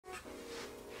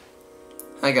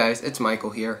Hi guys, it's Michael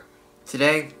here.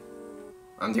 Today,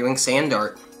 I'm doing sand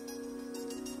art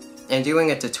and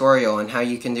doing a tutorial on how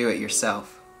you can do it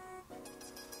yourself.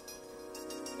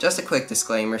 Just a quick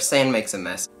disclaimer, sand makes a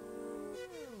mess.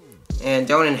 And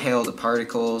don't inhale the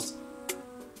particles.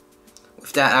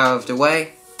 With that out of the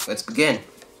way, let's begin.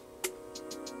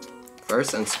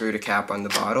 First, unscrew the cap on the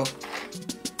bottle.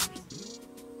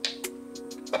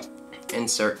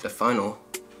 Insert the funnel.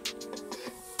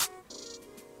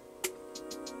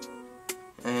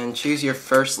 And choose your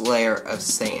first layer of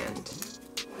sand.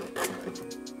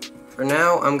 For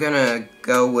now, I'm gonna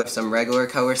go with some regular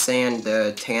color sand,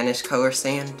 the tannish color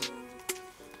sand,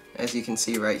 as you can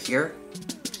see right here.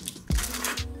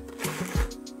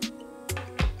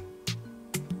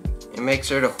 And make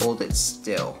sure to hold it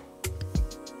still.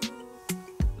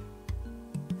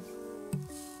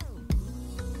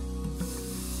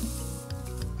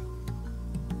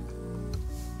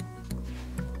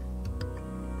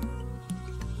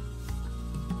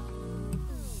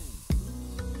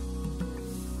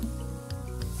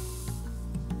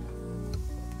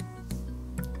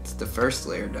 The first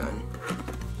layer done.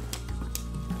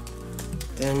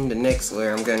 Then the next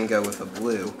layer I'm going to go with a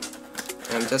blue.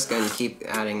 And I'm just going to keep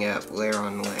adding up layer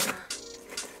on layer.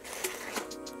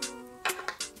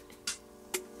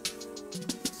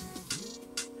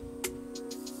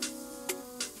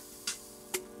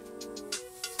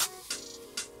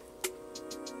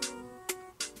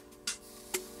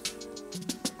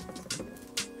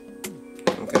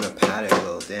 I'm going to pat it a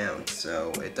little down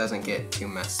so it doesn't get too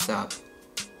messed up.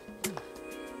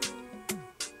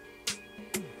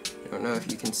 I don't know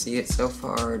if you can see it so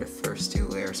far, the first two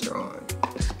layers are on.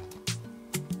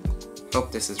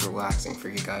 Hope this is relaxing for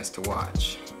you guys to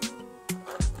watch.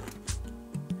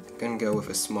 I'm gonna go with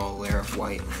a small layer of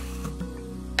white.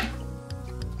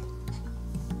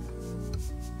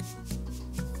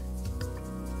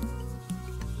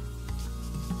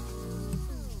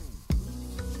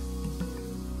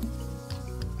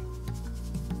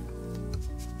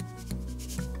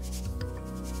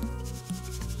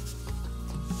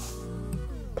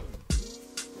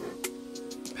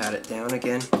 Pat it down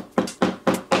again.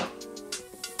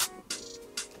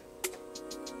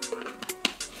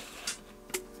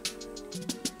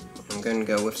 I'm going to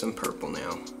go with some purple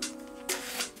now.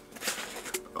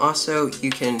 Also,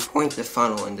 you can point the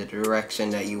funnel in the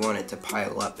direction that you want it to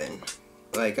pile up in,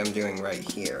 like I'm doing right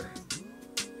here.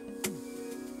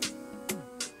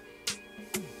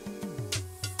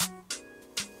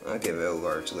 I'll give it a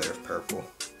large layer of purple.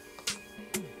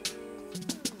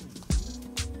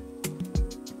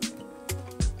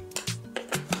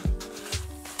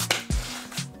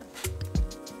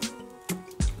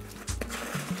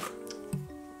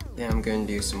 Then I'm going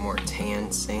to do some more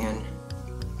tan sand.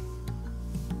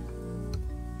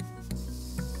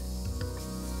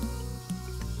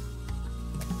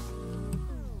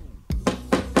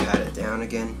 Pat it down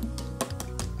again.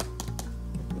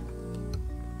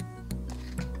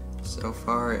 So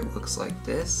far it looks like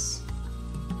this.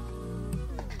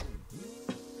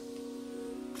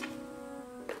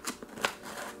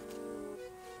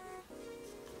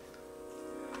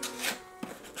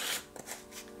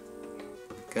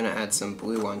 Gonna add some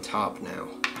blue on top now.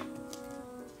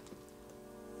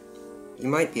 You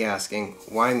might be asking,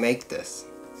 why make this?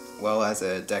 Well, as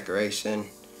a decoration,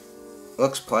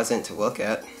 looks pleasant to look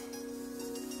at.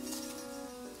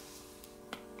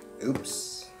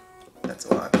 Oops, that's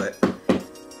a lot, but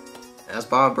as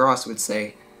Bob Ross would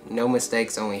say, no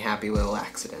mistakes, only happy little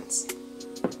accidents.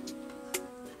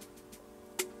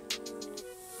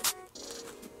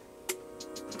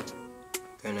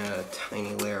 A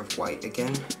tiny layer of white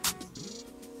again.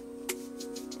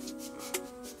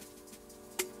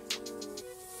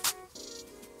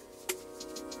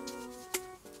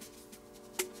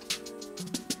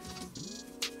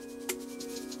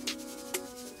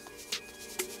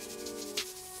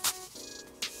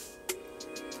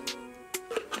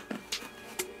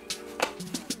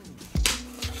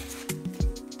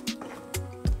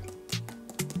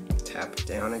 Tap it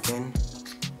down again.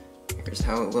 Here's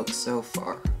how it looks so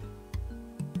far.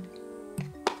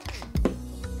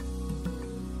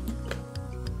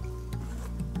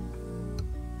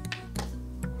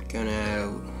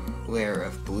 Gonna layer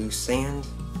of blue sand.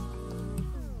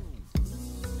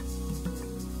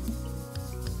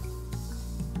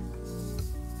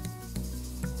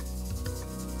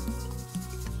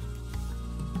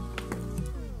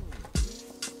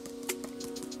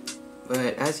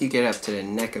 But as you get up to the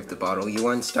neck of the bottle, you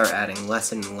want to start adding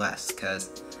less and less, because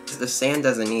the sand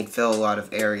doesn't need to fill a lot of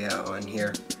area on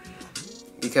here,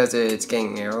 because it's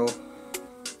getting narrow.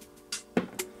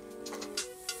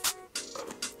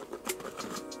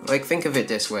 Like, think of it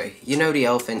this way. You know the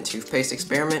elephant toothpaste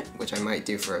experiment, which I might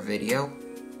do for a video?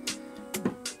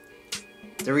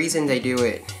 The reason they do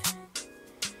it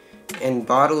in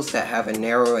bottles that have a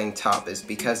narrowing top is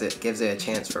because it gives it a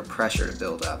chance for pressure to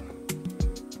build up.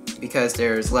 Because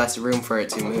there's less room for it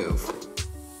to move.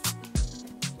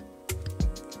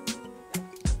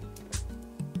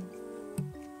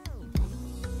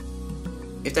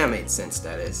 If that made sense,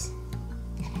 that is.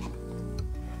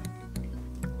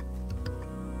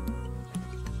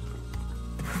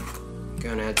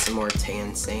 Gonna add some more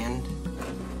tan sand.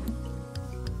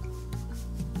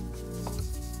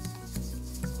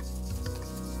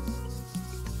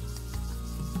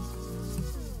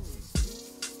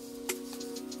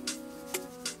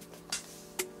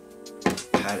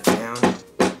 Pat it down.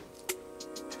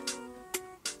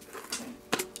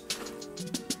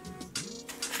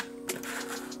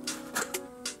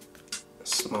 A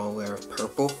small layer of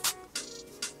purple.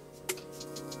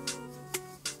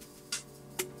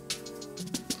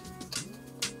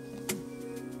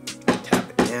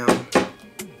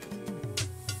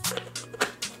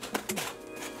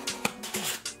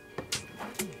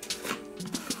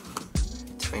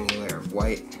 Tiny layer of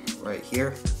white right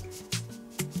here.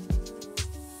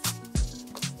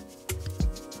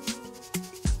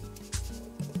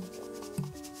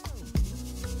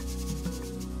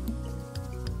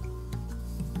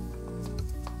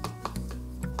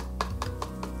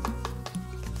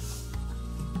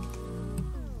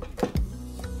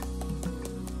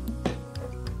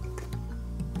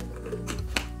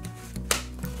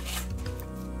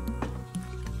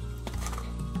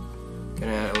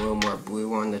 Gonna add a little more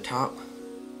blue on the top.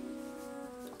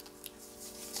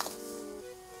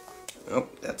 Oh,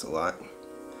 that's a lot.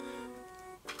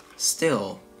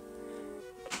 Still,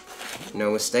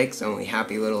 no mistakes, only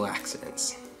happy little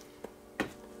accidents.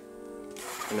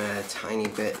 Gonna add a tiny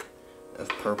bit of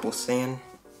purple sand.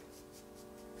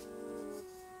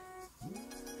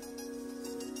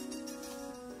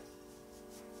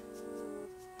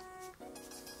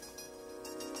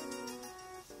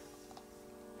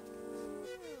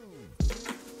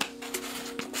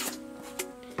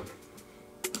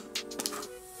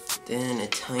 Then a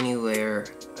tiny layer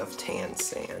of tan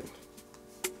sand.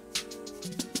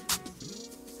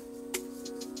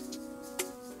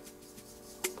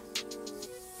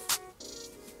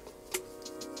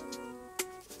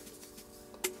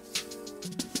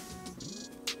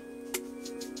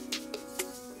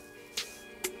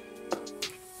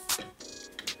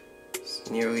 It's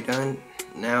nearly done.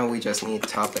 Now we just need to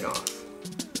top it off.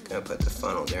 Gonna put the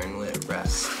funnel there and let it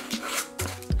rest.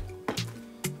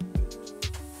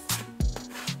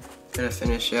 Gonna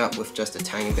finish up with just a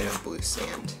tiny bit of blue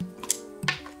sand.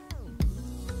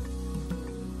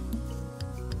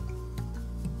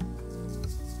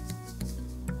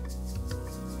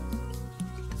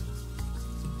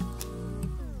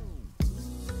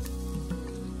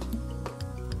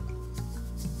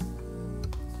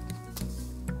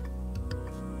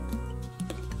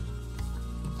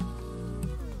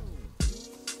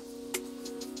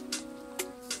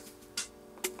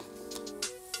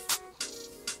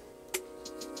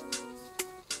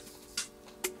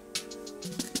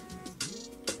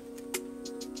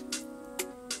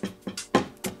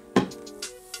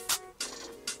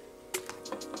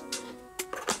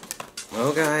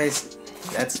 Well guys,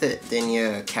 that's it. Then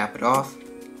you cap it off.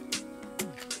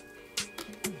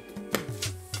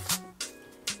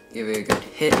 Give it a good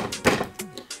hit.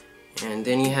 And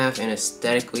then you have an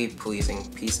aesthetically pleasing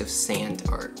piece of sand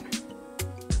art.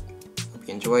 Hope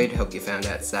you enjoyed, hope you found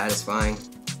that satisfying.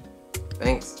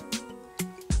 Thanks.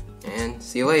 And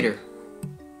see you later.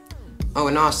 Oh,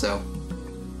 and also,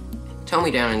 tell me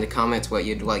down in the comments what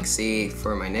you'd like to see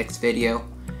for my next video.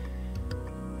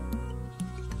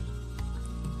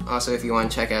 Also, if you want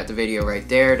to check out the video right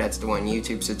there, that's the one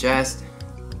YouTube suggests.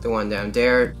 The one down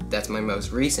there, that's my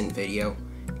most recent video.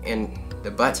 And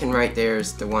the button right there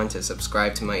is the one to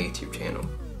subscribe to my YouTube channel.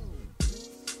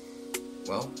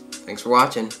 Well, thanks for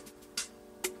watching.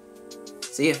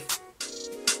 See ya.